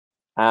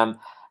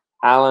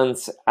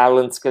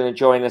Allan's going to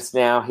join us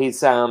now.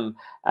 He's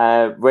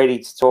ready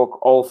to talk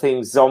all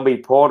things zombie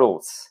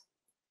portals.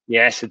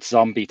 Yes, it's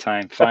zombie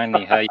time.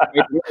 Finally, hey,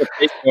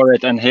 wait for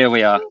it, and here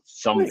we are,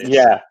 zombies.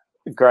 Yeah,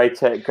 great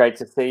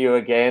to see you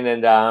again,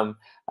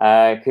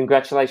 and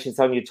congratulations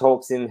on your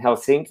talks in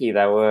Helsinki.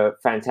 They were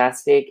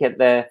fantastic at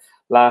the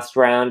last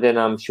round, and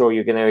I'm sure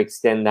you're going to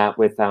extend that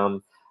with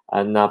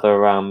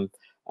another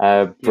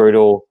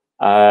brutal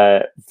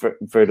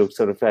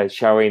sort of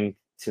showing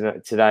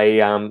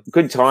today.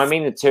 Good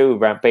timing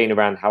too, being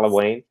around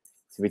Halloween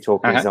to be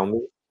talking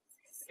zombies.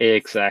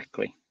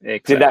 Exactly.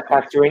 Did that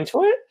factor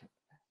into it?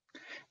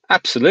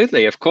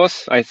 Absolutely, of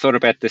course. I thought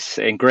about this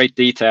in great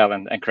detail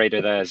and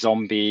created a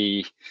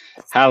zombie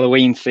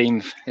Halloween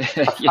theme.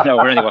 You know,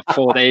 we're only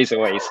 4 days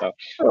away, so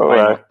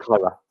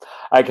clever.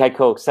 Okay,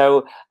 cool.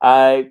 So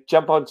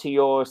jump onto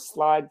your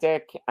slide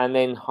deck and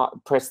then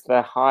press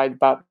the hide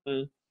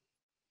button.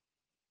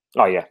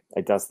 Oh yeah,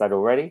 it does that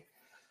already.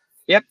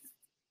 Yep.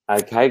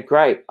 Okay,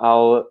 great.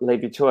 I'll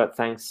leave you to it.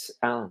 Thanks,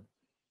 Allan.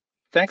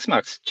 Thanks,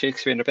 Max.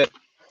 Cheers in a bit.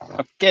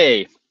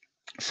 Okay,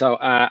 so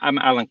I'm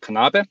Allan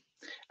Knabe,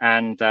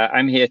 and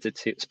I'm here to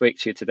speak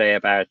to you today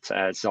about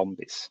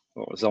zombies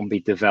or zombie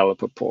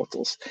developer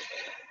portals.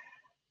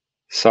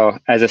 So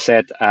as I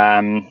said,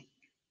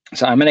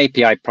 so I'm an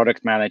API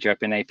product manager. I've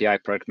been API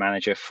product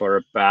manager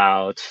for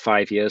about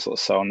 5 years or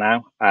so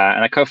now,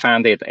 and I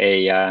co-founded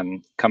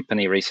a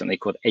company recently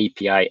called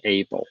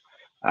API-able.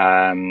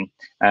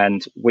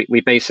 And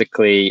we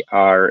basically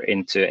are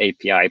into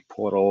API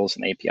portals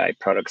and API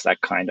products,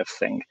 that kind of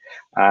thing.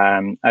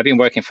 I've been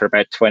working for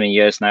about 20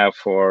 years now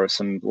for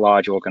some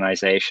large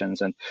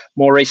organizations, and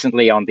more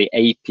recently on the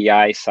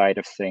API side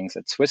of things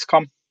at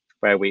Swisscom,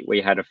 where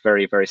we had a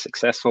very, very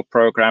successful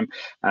program,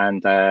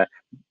 and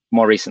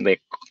more recently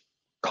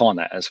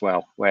Knabe as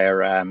well,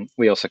 where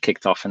we also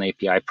kicked off an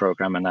API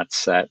program, and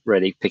that's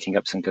really picking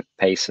up some good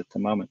pace at the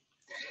moment.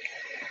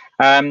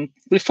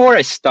 Before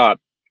I start,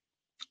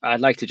 I'd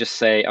like to just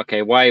say,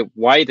 okay,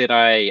 why did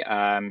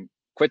I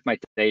quit my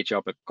day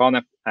job at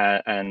Knabe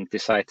and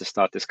decide to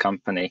start this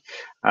company?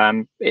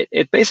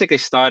 It basically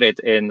started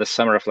in the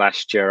summer of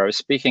last year. I was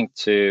speaking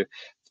to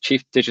the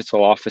chief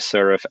digital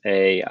officer of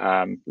a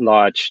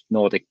large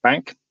Nordic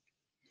bank,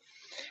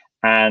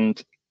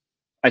 and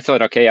I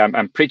thought, okay,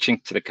 I'm preaching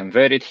to the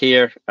converted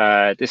here.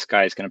 This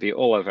guy is going to be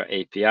all over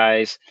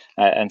APIs,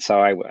 and so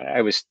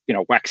I was,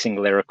 waxing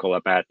lyrical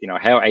about,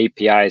 how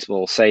APIs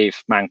will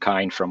save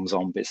mankind from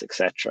zombies,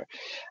 etc.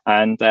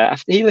 And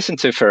he listened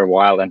to it for a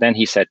while, and then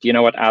he said, you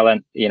know what,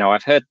 Allan,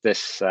 I've heard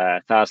this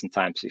 1,000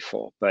 times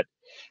before, but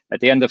at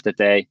the end of the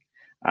day,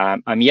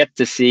 I'm yet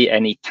to see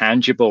any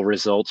tangible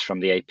results from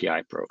the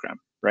API program.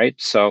 Right,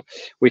 so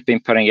we've been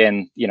putting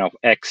in,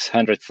 X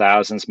hundred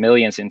thousands,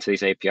 millions into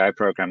these API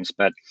programs,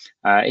 but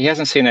he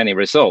hasn't seen any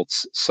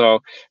results.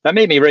 So that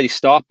made me really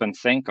stop and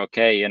think,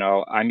 okay,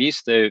 I'm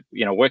used to,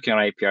 working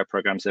on API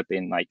programs that have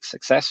been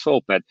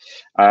successful, but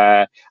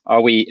are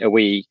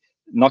we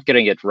not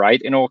getting it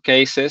right in all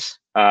cases?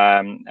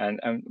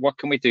 And what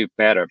can we do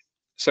better?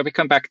 So we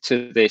come back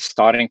to the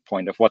starting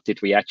point of what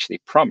did we actually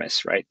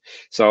promise, right?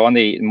 So on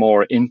the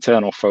more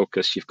internal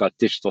focus, you've got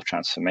digital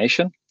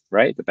transformation,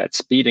 right? About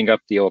speeding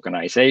up the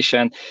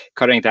organization,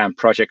 cutting down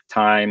project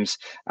times,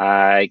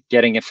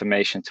 getting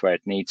information to where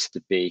it needs to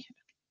be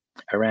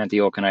around the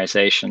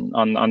organization.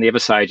 On the other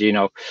side,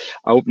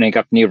 opening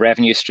up new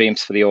revenue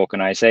streams for the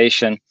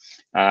organization.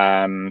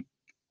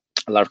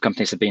 A lot of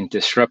companies have been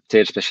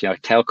disrupted, especially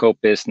telco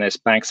business,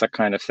 banks, that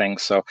kind of thing.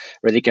 So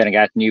really getting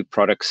out new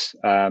products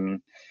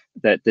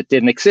that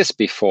didn't exist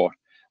before.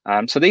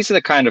 So these are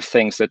the kind of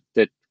things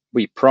that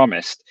we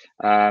promised.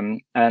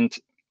 And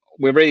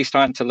we're really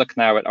starting to look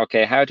now at,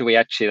 okay, how do we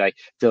actually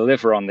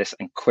deliver on this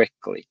and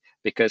quickly?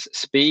 Because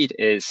speed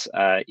is,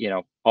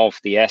 of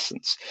the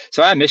essence.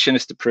 So our mission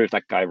is to prove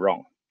that guy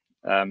wrong.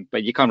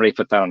 But you can't really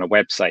put that on a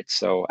website.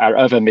 So our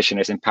other mission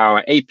is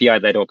empower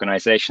API-led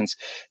organizations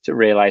to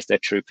realize their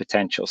true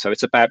potential. So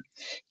it's about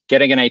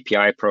getting an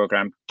API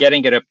program,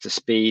 getting it up to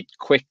speed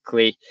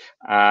quickly,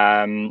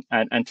 and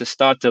to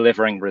start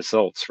delivering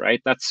results,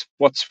 right? That's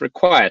what's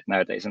required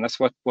nowadays, and that's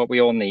what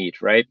we all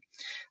need, right?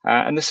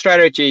 And the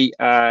strategy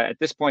at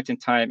this point in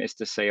time is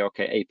to say,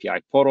 okay,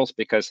 API portals,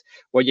 because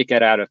what you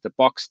get out of the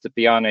box, to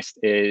be honest,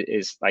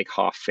 is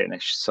half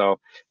finished. So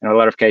in a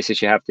lot of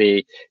cases, you have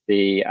the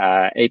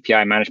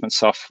API management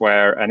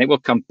software, and it will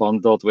come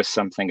bundled with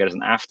something as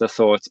an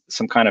afterthought,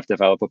 some kind of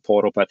developer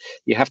portal, but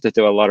you have to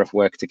do a lot of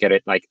work to get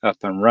it up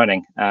and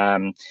running.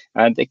 And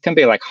it can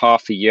be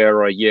half a year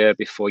or a year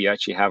before you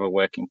actually have a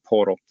working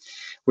portal.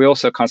 We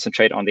also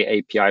concentrate on the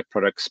API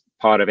products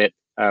part of it.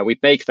 We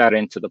bake that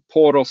into the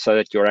portal so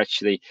that you're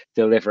actually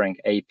delivering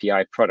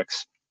API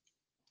products.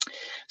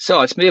 So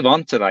let's move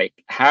on to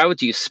how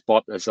do you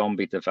spot a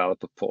zombie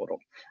developer portal?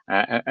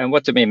 And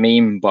what do we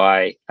mean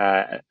by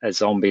a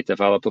zombie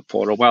developer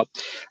portal? Well,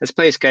 let's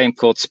play this game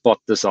called Spot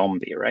the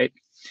Zombie, right?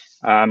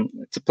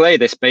 To play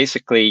this,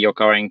 basically, you're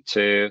going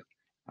to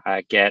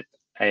get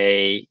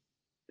a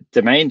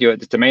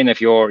the domain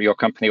of your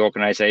company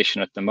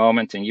organization at the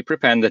moment, and you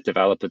prepend the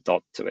developer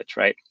dot to it,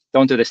 right?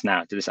 Don't do this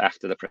now, do this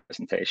after the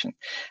presentation.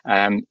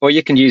 Or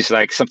you can use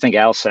like something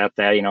else out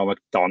there, you know,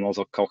 McDonald's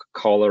or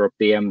Coca-Cola or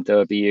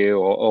BMW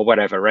or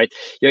whatever, right?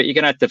 You're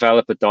going to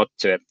develop a dot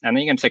to it, and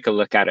then you can take a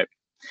look at it.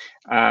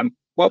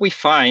 What we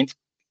find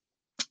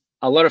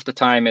a lot of the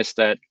time is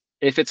that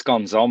if it's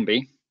gone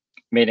zombie,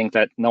 meaning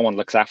that no one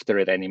looks after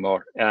it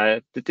anymore,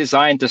 the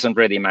design doesn't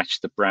really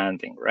match the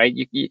branding, right?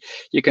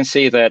 You can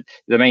see that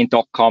the main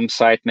 .com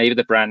site, maybe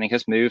the branding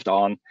has moved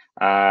on,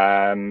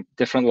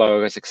 different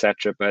logos,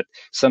 etc. But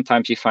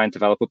sometimes you find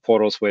developer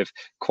portals with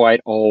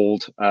quite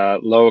old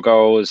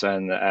logos,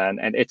 and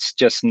it's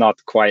just not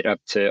quite up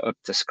to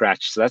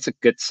scratch. So that's a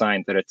good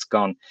sign that it's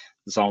gone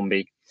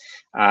zombie.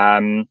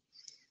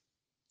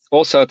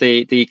 Also,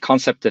 the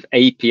concept of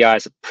API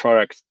as a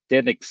product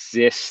did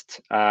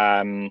exist,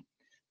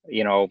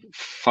 you know,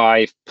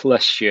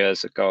 5+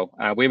 years ago.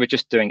 We were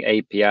just doing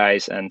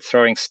APIs and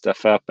throwing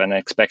stuff up and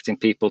expecting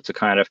people to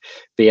kind of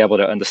be able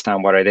to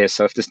understand what it is.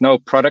 So if there's no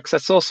products,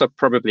 that's also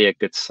probably a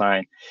good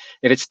sign.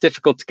 If it's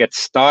difficult to get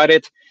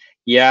started,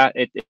 yeah,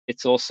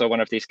 it's also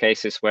one of these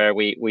cases where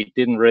we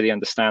didn't really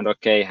understand,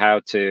 okay,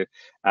 how to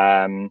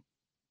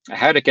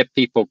get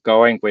people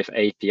going with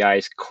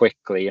APIs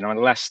quickly. You know, in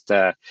the last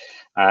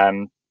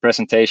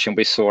presentation,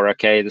 we saw,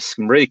 okay, there's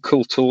some really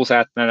cool tools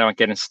out there on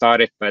getting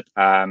started, but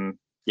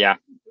yeah,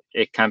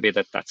 it can be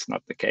that that's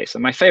not the case.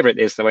 And my favorite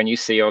is that when you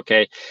see,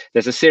 okay,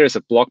 there's a series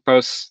of blog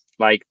posts,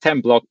 like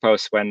 10 blog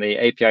posts when the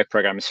API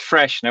program is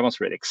fresh and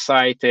everyone's really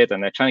excited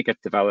and they're trying to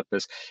get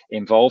developers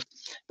involved,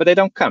 but they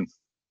don't come.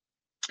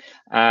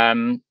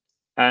 And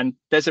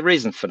there's a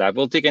reason for that.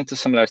 We'll dig into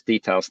some of those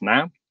details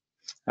now.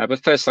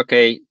 But first,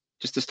 okay,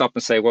 just to stop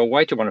and say, well,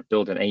 why do you want to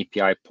build an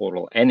API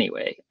portal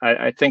anyway?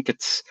 I think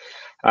it's,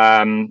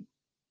 well,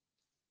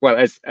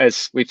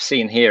 as we've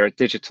seen here at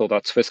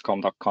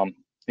digital.swisscom.com,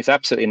 it's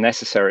absolutely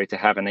necessary to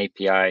have an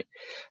API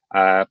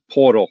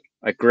portal,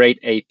 a great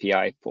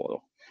API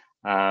portal.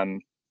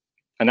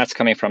 And that's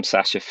coming from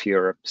Sasha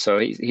Furrer. So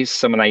he's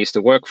someone I used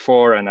to work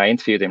for, and I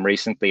interviewed him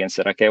recently and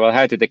said, okay, well,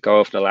 how did it go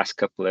over the last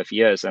couple of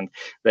years? And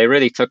they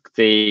really took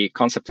the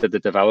concept of the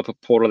developer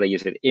portal, they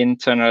use it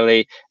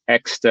internally,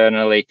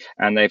 externally,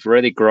 and they've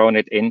really grown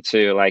it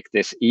into like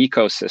this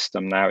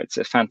ecosystem now. It's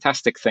a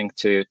fantastic thing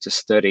to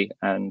study,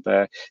 and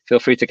feel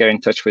free to get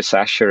in touch with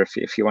Sasha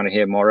if you want to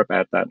hear more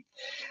about that.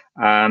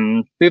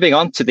 Moving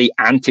on to the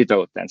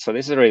antidote then. So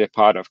this is really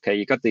part of, okay,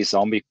 you got these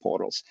zombie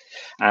portals,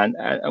 and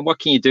what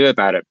can you do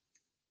about it?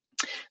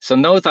 So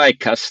know thy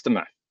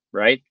customer,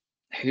 right?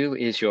 Who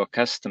is your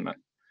customer?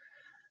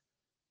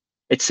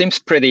 It seems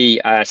pretty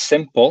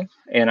simple.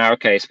 In our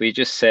case, we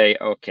just say,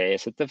 okay,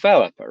 it's a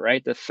developer,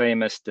 right? The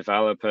famous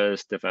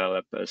developers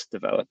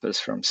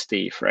from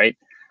Steve, right?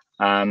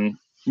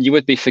 You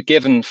would be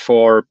forgiven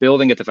for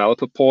building a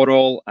developer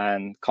portal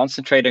and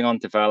concentrating on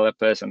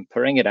developers and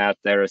putting it out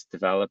there as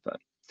developer.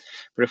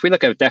 But if we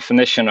look at a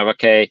definition of,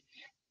 okay,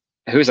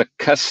 who's a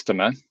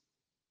customer?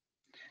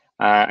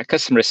 A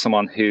customer is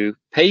someone who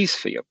pays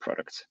for your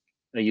product.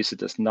 A user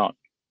does not.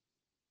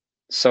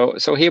 So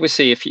here we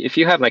see if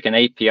you have like an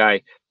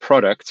API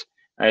product,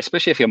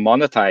 especially if you're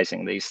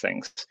monetizing these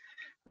things,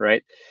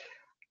 right?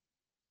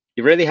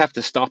 You really have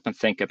to stop and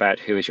think about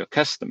who is your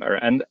customer.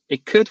 And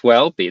it could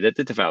well be that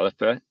the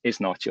developer is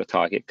not your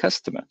target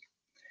customer.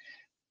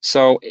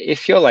 So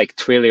if you're like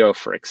Twilio,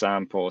 for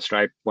example,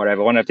 Stripe,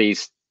 whatever, one of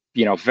these,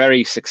 you know,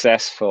 very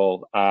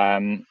successful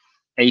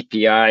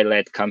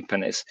API-led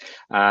companies,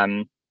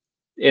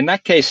 in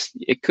that case,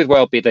 it could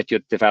well be that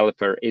your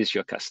developer is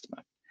your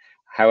customer.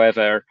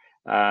 However,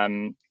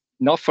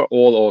 not for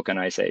all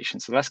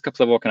organizations. The last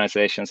couple of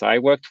organizations I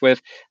worked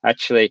with,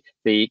 actually,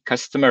 the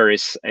customer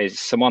is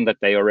someone that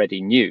they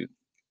already knew.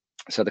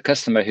 So the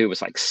customer who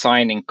was like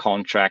signing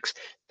contracts,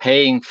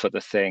 paying for the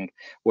thing,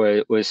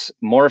 was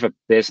more of a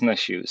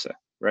business user,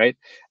 right?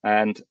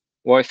 And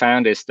what I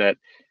found is that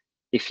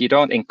if you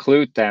don't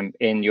include them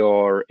in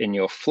your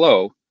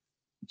flow,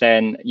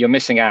 then you're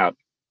missing out.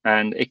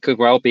 And it could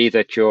well be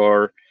that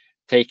you're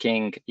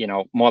taking, you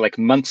know, more like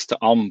months to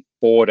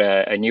onboard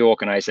a new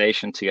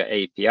organization to your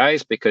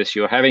APIs because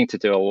you're having to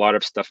do a lot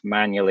of stuff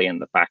manually in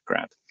the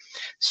background.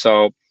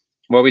 So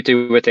what we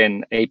do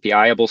within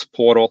APIables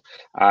portal,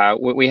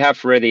 we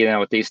have really, you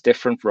know, these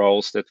different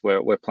roles that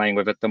we're playing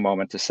with at the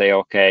moment to say,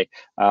 okay,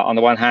 on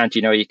the one hand,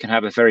 you know, you can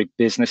have a very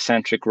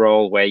business-centric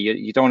role where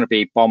you don't want to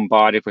be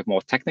bombarded with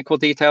more technical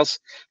details.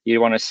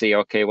 You want to see,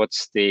 okay,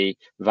 what's the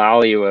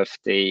value of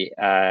the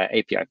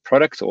API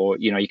product, or,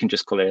 you know, you can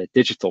just call it a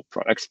digital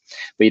product,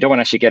 but you don't want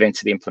to actually get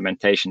into the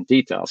implementation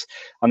details.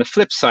 On the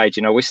flip side,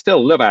 you know, we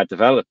still love our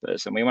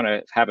developers and we want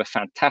to have a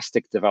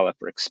fantastic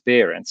developer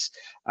experience.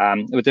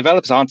 The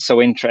developers aren't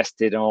so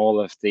interested in all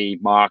of the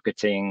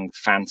marketing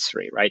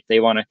fancy, right?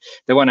 They want to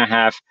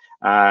have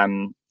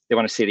they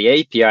want to see the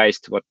APIs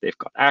to what they've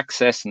got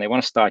access, and they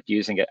want to start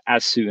using it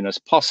as soon as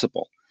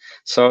possible.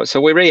 So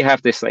we really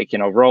have this, like, you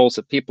know, roles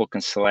that people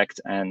can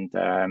select and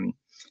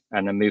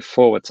then move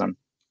forwards on.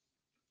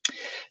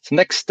 So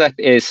next step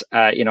is,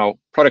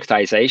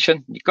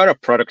 productization. You've got to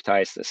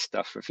productize this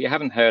stuff. If you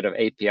haven't heard of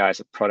API as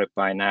a product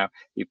by now,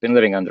 you've been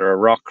living under a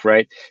rock,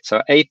 right?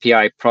 So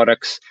API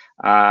products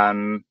are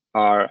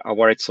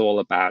what it's all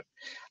about.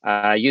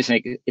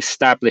 Using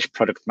established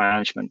product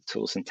management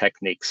tools and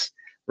techniques,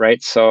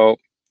 right? So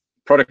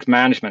product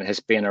management has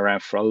been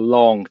around for a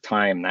long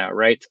time now,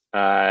 right?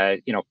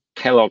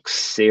 Kellogg's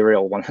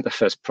cereal, one of the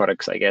first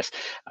products, I guess.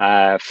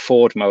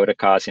 Ford motor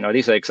cars,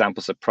 these are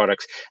examples of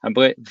products. And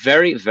we're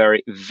very,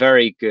 very,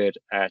 very good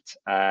at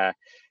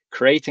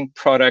creating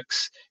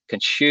products,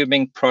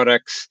 consuming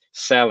products,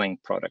 selling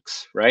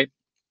products, right?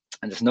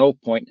 And there's no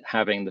point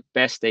having the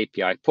best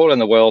API pool in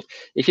the world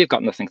if you've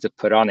got nothing to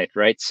put on it,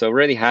 right? So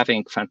really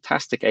having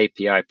fantastic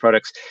API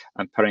products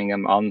and putting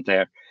them on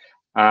there.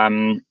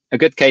 A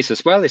good case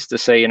as well is to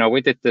say,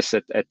 we did this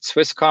at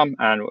Swisscom,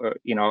 and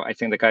I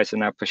think the guys are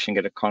now pushing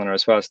it at Connor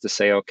as well, is to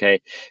say, okay,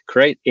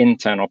 create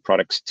internal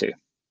products too.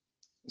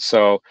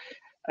 So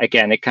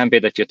again, it can be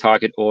that your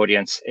target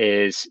audience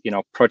is,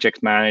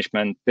 project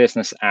management,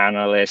 business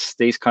analysts,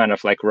 these kind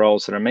of like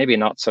roles that are maybe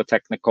not so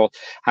technical.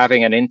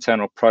 Having an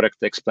internal product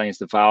that explains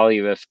the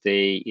value of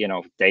the,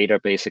 data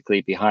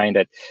basically behind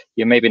it.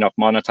 You're maybe not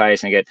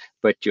monetizing it,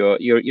 but you're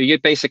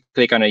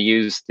basically going to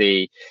use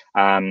the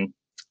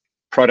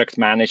product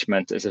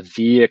management as a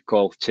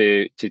vehicle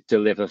to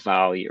deliver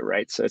value,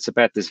 right? So it's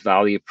about this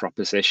value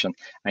proposition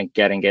and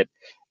getting it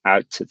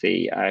out to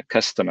the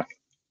customer.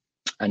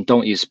 And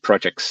don't use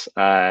projects.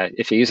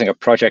 If you're using a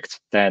project,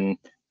 then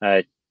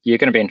you're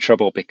going to be in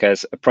trouble,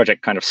 because a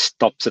project kind of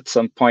stops at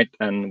some point,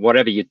 and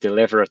whatever you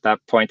deliver at that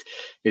point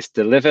is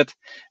delivered.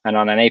 And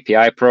on an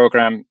API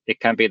program, it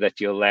can be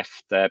that you're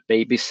left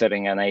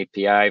babysitting an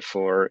API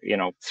for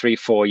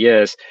 3-4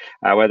 years,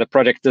 where the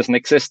project doesn't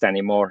exist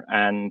anymore,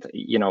 and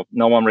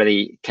no one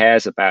really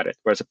cares about it,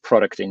 whereas a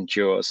product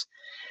endures.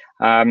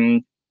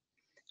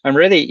 And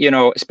really,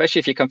 especially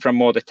if you come from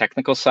more the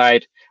technical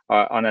side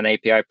on an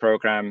API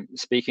program,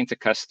 speaking to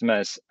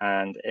customers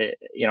and,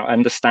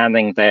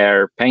 understanding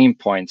their pain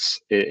points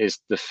is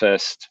the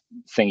first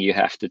thing you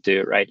have to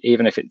do, right?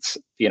 Even if it's,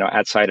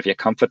 outside of your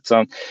comfort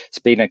zone,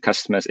 speaking to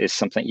customers is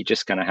something you're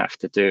just going to have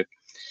to do. And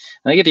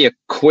I'll give you a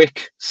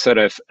quick sort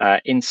of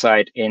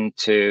insight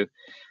into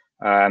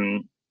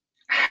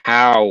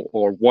how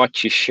or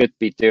what you should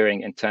be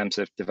doing in terms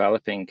of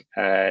developing,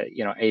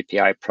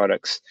 API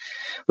products.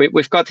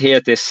 We've got here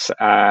this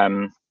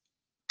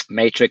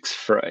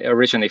matrix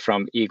originally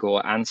from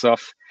Igor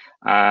Anzov.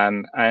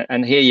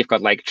 And here you've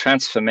got like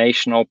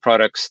transformational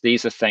products.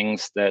 These are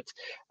things that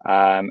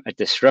are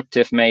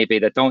disruptive, maybe,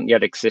 that don't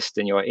yet exist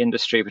in your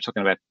industry. We're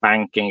talking about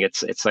banking.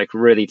 It's like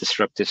really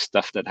disruptive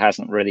stuff that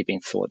hasn't really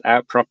been thought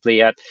out properly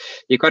yet.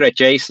 You've got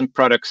adjacent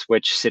products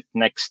which sit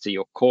next to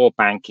your core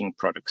banking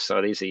products.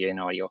 So these are,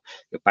 your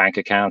bank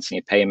accounts and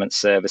your payment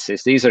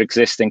services. These are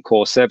existing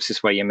core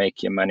services where you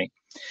make your money.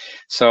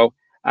 So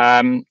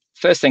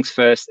first things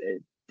first,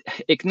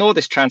 ignore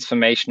this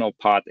transformational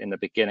part in the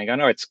beginning. I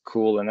know it's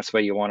cool and that's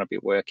where you want to be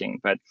working,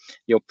 but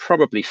you'll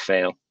probably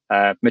fail.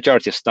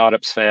 Majority of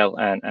startups fail,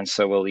 and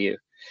so will you.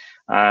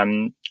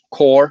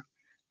 Core.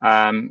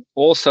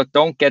 Also,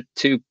 don't get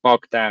too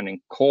bogged down in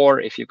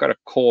core. If you've got a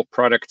core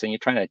product and you're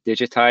trying to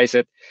digitize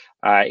it,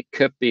 it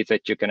could be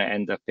that you're going to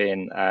end up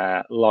in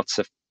lots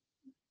of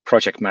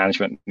project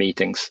management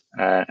meetings,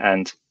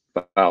 and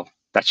well,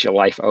 that's your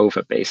life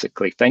over,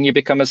 basically. Then you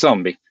become a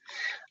zombie.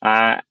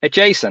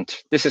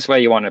 Adjacent, this is where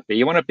you want to be.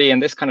 You want to be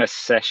in this kind of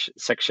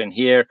section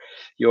here.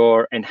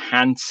 You're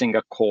enhancing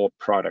a core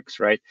product,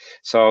 right?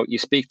 So you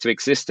speak to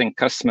existing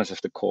customers of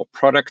the core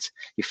product,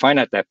 you find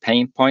out their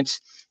pain points,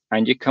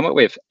 and you come up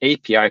with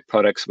API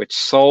products which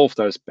solve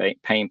those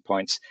pain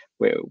points.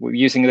 We're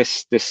using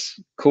this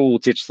cool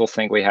digital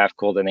thing we have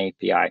called an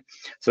API.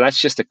 So that's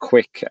just a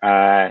quick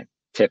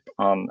tip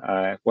on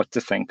what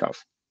to think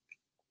of.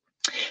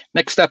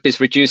 Next up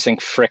is reducing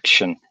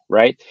friction,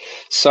 right?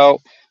 So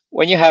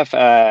when you have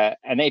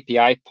an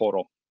API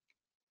portal,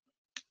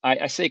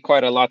 I see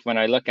quite a lot when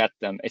I look at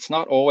them, it's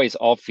not always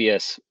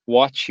obvious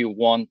what you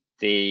want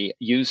the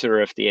user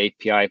of the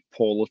API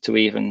portal to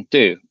even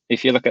do.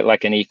 If you look at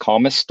like an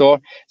e-commerce store,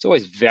 it's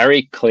always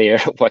very clear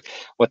what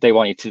they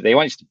want you to do. They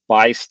want you to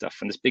buy stuff,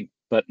 and there's big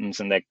buttons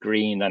and they're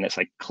green, and it's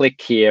like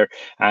click here,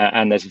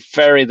 and there's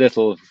very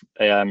little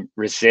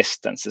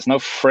resistance. There's no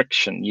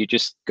friction. You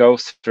just go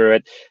through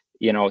it,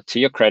 to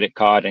your credit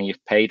card, and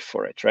you've paid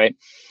for it, right?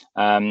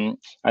 And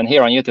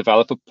here on your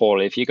developer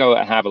portal, if you go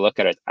and have a look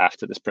at it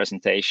after this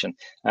presentation,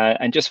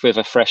 and just with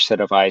a fresh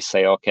set of eyes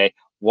say, okay,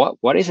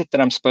 what is it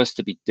that I'm supposed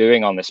to be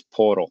doing on this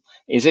portal?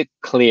 Is it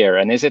clear,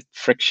 and is it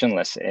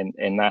frictionless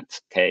in that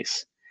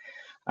case?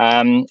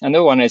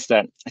 Another one is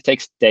that it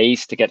takes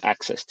days to get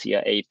access to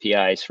your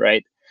APIs,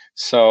 right?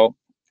 So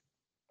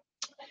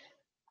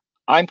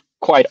I'm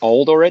quite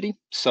old already,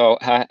 so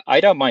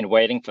I don't mind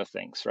waiting for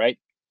things, right?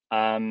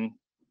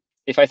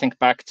 if I think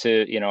back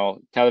to,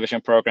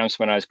 television programs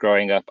when I was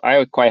growing up, I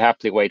would quite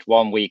happily wait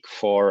 1 week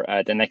for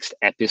the next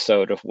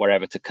episode of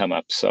whatever to come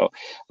up. So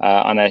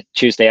on a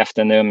Tuesday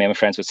afternoon, me and my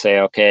friends would say,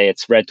 okay,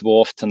 it's Red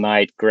Dwarf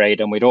tonight, great.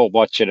 And we'd all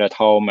watch it at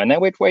home. And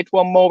then we'd wait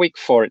 1 more week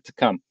for it to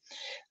come.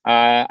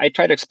 I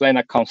try to explain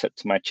that concept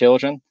to my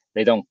children.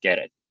 They don't get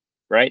it,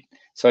 right?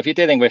 So if you're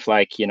dealing with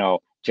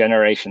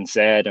Generation Z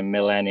and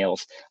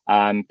millennials,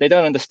 they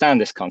don't understand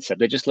this concept.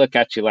 They just look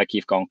at you like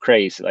you've gone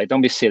crazy. Like,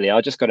 don't be silly.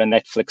 I'll just go to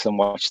Netflix and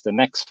watch the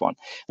next one.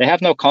 They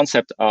have no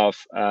concept of,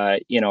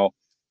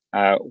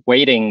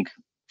 waiting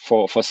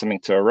for something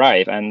to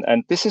arrive.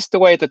 And this is the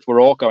way that we're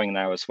all going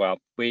now as well.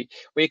 We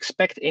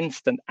expect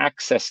instant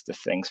access to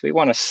things. We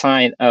want to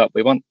sign up.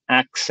 We want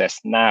access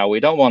now. We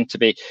don't want to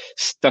be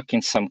stuck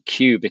in some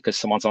queue because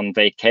someone's on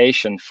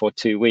vacation for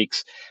 2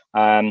 weeks.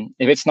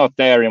 If it's not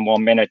there in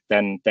 1 minute,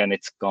 then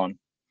it's gone.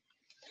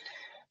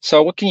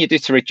 So what can you do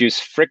to reduce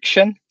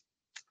friction,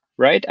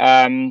 right?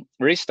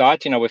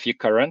 Restart, with your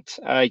current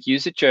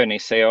user journey.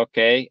 Say,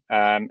 okay,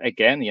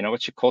 again,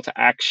 what's your call to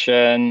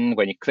action?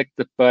 When you click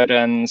the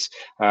buttons,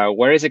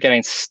 where is it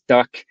getting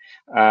stuck?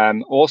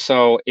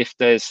 Also, if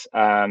there's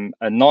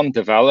a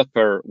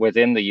non-developer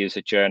within the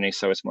user journey,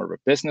 so it's more of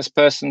a business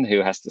person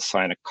who has to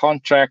sign a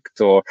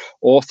contract or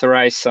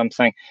authorize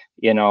something,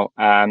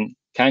 can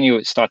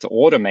you start to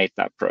automate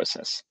that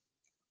process?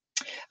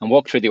 And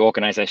walk through the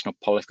organizational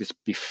politics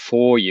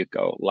before you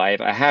go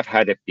live. I have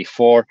had it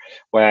before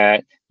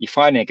where you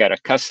finally get a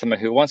customer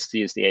who wants to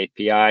use the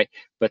API,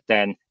 but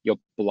then you're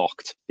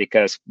blocked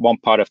because one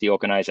part of the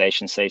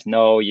organization says,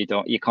 no, you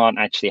can't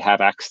actually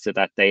have access to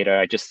that data.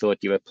 I just thought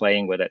you were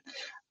playing with it.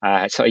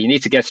 So you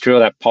need to get through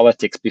that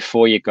politics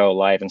before you go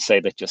live and say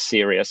that you're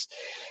serious.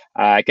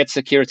 Get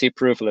security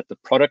approval at the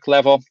product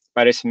level.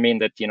 That doesn't mean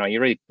that you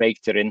really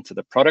baked it into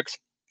the product,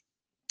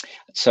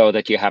 so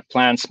that you have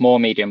plans, small,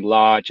 medium,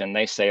 large, and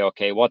they say,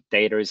 okay, what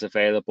data is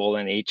available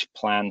in each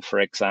plan, for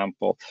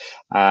example,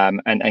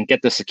 and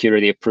get the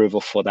security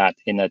approval for that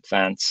in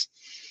advance.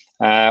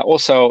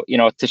 Also,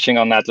 touching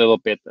on that a little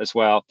bit as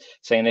well,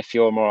 saying if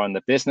you're more on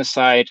the business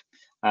side,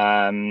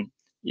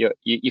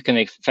 you can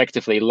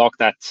effectively lock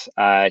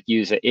that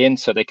user in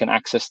so they can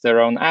access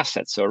their own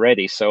assets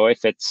already. So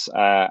if it's,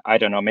 I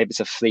don't know, maybe it's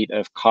a fleet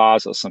of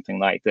cars or something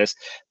like this,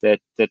 that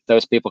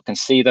those people can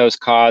see those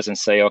cars and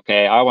say,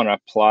 okay, I want to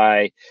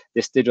apply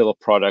this digital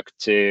product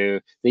to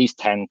these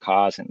 10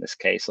 cars in this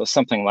case, or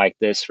something like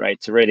this, right?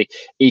 To really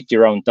eat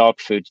your own dog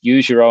food,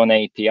 use your own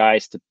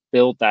APIs to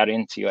build that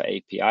into your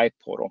API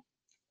portal.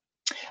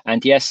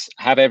 And yes,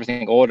 have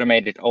everything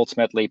automated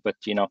ultimately, but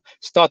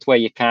start where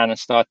you can and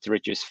start to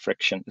reduce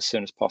friction as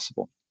soon as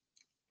possible.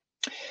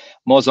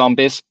 More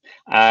zombies,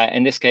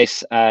 in this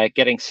case,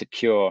 getting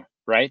secure,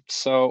 right?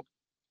 So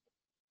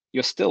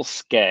you're still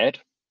scared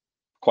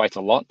quite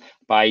a lot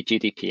by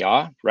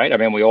GDPR, right? I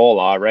mean, we all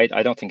are, right?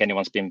 I don't think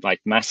anyone's been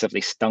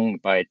massively stung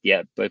by it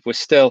yet, but we're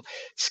still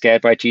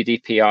scared by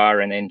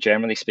GDPR. And then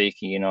generally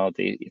speaking,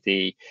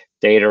 the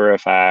data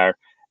of our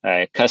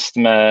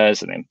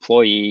customers and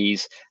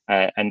employees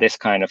and this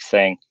kind of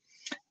thing.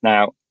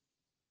 Now,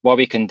 what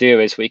we can do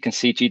is we can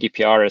see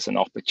GDPR as an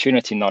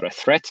opportunity, not a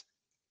threat.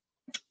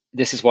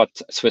 This is what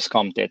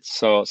Swisscom did.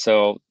 So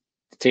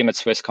the team at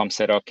Swisscom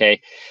said,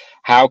 okay,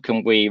 how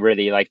can we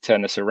really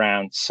turn this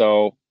around?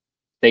 So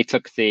they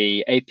took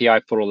the API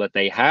portal that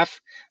they have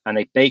and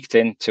they baked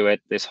into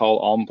it this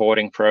whole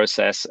onboarding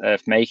process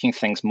of making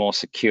things more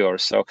secure.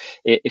 So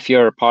if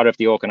you're a part of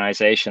the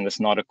organization that's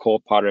not a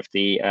core part of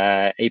the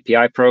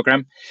API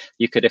program,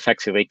 you could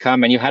effectively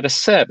come and you had a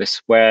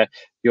service where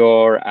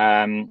you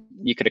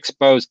could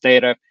expose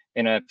data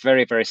in a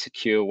very, very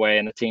secure way,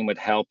 and the team would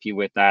help you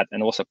with that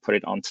and also put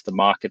it onto the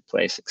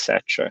marketplace,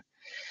 etc.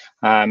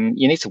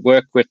 You need to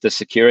work with the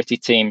security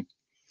team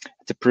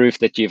to prove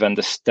that you've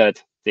understood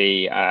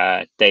the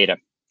data,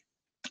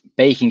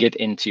 baking it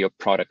into your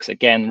products.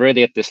 Again,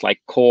 really at this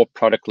core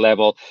product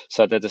level,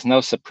 so that there's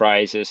no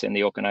surprises in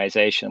the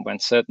organization when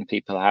certain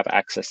people have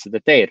access to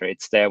the data.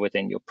 It's there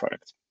within your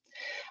product.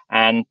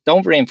 And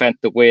don't reinvent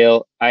the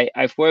wheel.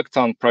 I've worked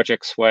on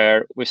projects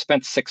where we've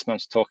spent 6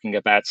 months talking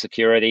about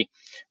security,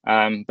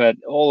 but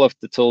all of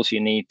the tools you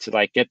need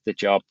to get the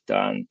job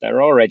done,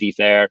 they're already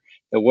there.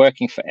 They're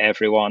working for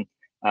everyone.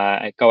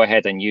 Go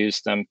ahead and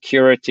use them.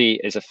 Curity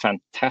is a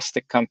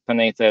fantastic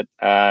company that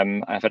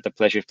I've had the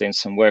pleasure of doing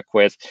some work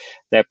with.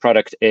 Their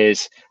product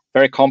is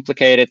very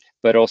complicated,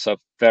 but also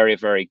very,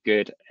 very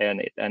good.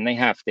 And they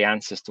have the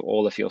answers to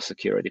all of your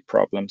security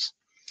problems.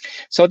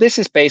 So this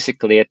is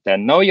basically it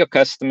then. Know your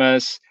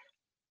customers,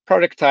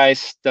 productize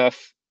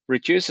stuff,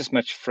 reduce as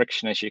much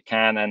friction as you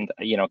can, and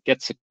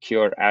get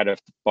secure out of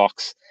the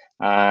box.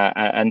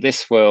 And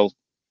this will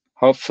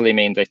hopefully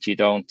mean that you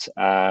don't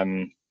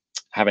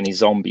have any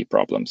zombie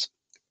problems.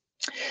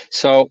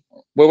 So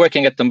we're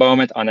working at the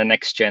moment on a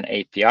next-gen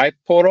API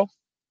portal,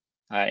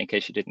 in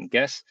case you didn't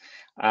guess.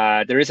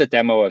 There is a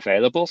demo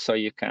available, so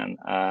you can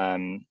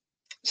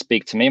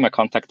speak to me. My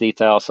contact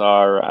details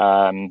are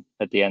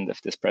at the end of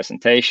this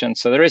presentation.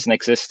 So there is an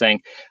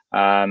existing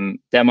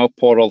demo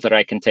portal that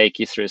I can take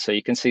you through, so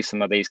you can see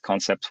some of these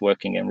concepts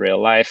working in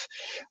real life.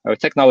 We're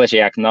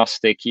technology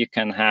agnostic. You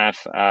can have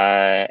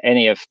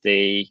any of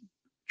the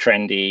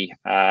trendy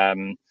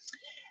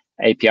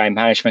API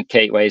management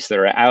gateways that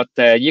are out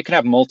there. You can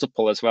have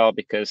multiple as well,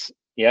 because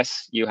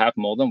yes, you have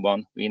more than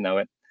one. We know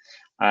it.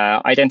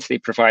 Identity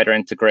provider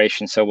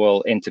integration, so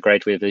we'll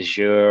integrate with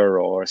Azure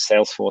or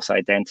Salesforce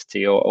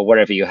Identity or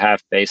whatever you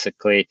have,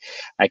 basically.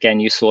 Again,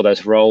 you saw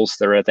those roles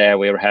that are there.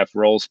 We have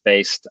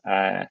roles-based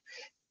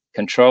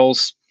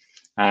controls,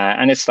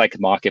 and it's like a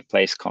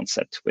marketplace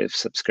concept with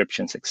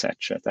subscriptions,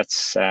 etc.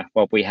 That's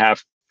what we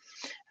have.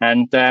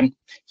 And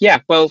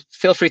yeah, well,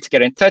 feel free to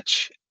get in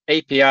touch.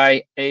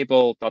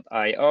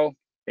 APIable.io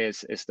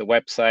is the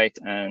website,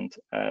 and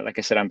like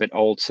I said, I'm a bit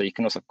old, so you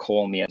can also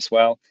call me as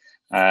well.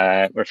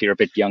 Or if you're a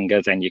bit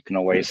younger, then you can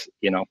always,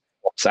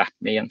 WhatsApp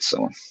me and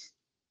so on.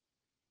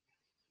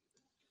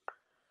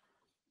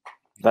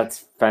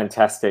 That's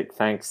fantastic.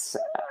 Thanks,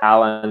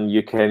 Allan.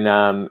 You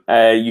can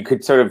you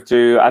could sort of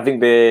do, I think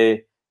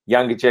the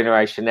younger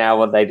generation now,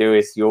 what they do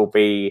is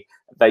they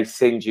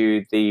send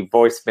you the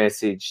voice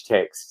message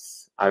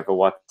texts over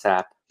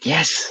WhatsApp.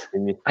 Yes,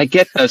 I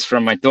get those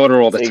from my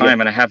daughter all the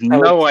time, and I have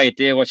no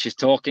idea what she's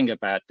talking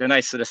about. Then I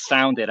sort of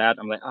sound it out.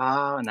 I'm like,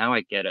 now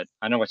I get it.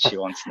 I know what she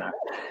wants now.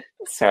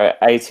 So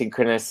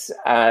asynchronous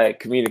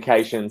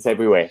communications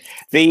everywhere.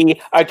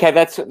 Okay,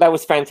 that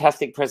was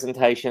fantastic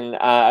presentation,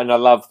 and I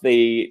love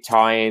the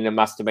tie-in. It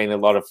must have been a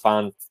lot of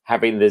fun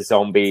having the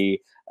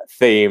zombie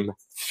theme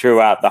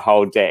throughout the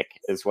whole deck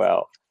as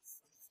well.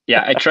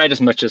 Yeah, I tried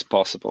as much as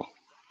possible.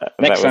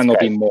 Next time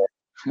there'll be more.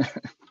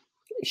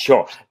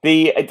 Sure.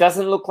 It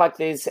doesn't look like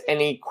there's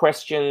any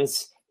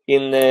questions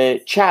in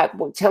the chat.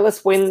 Well, tell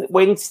us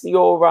when's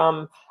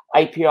your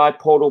API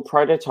portal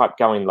prototype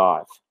going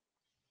live?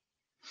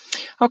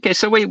 Okay,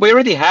 so we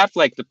already have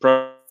like the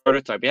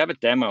prototype. We have a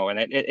demo, and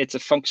it's a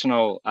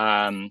functional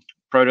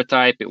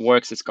prototype. It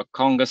works. It's got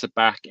Conga as a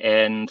back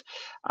end.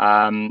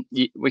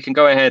 We can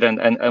go ahead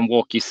and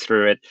walk you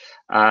through it,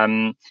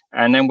 and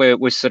then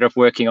we're sort of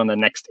working on the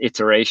next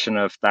iteration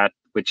of that,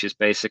 which is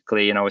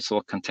basically, it's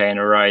all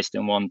containerized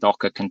in one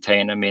Docker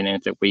container, meaning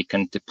that we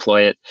can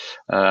deploy it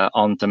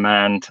on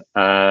demand.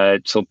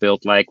 It's all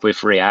built like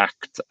with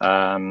React,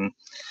 and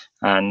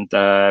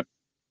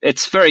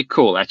it's very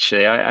cool,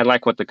 actually. I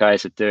like what the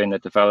guys are doing, the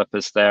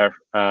developers there,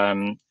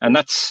 and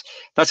that's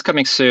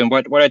coming soon.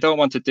 What I don't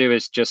want to do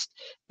is just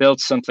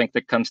build something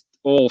that comes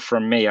all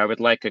from me. I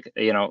would like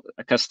a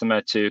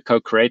customer to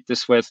co-create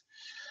this with,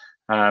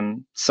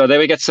 so that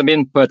we get some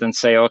input and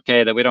say,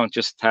 okay, that we don't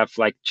just have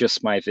like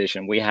just my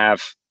vision. We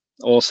have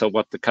also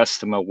what the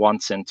customer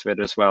wants into it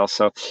as well.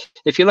 So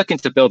if you're looking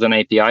to build an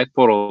API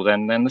portal,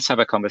 then let's have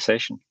a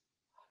conversation.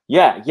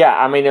 Yeah.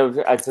 I mean,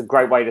 it's a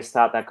great way to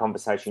start that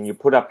conversation. You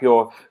put up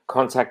your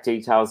contact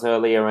details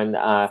earlier, and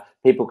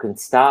people can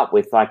start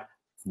with like,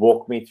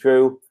 walk me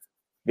through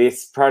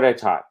this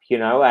prototype,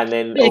 and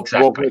then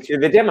walk me through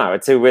the demo.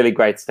 It's a really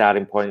great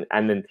starting point,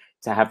 and then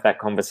to have that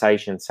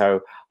conversation.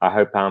 So I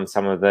hope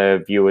some of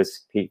the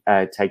viewers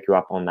take you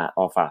up on that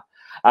offer.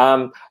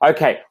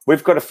 Okay,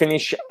 we've got to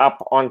finish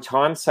up on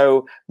time.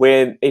 So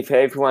if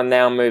everyone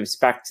now moves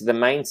back to the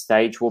main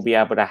stage, we'll be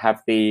able to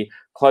have the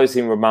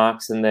closing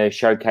remarks and the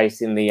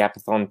showcasing the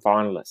Apathon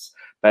finalists.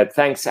 But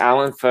thanks,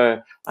 Allan,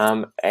 for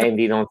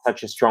ending on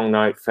such a strong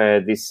note for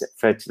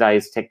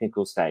today's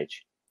technical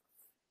stage.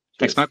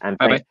 Thanks, Mark.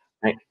 Bye-bye.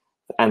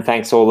 And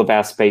thanks all of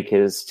our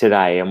speakers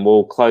today. And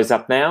we'll close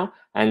up now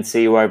and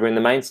see you over in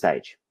the main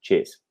stage.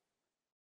 Cheers.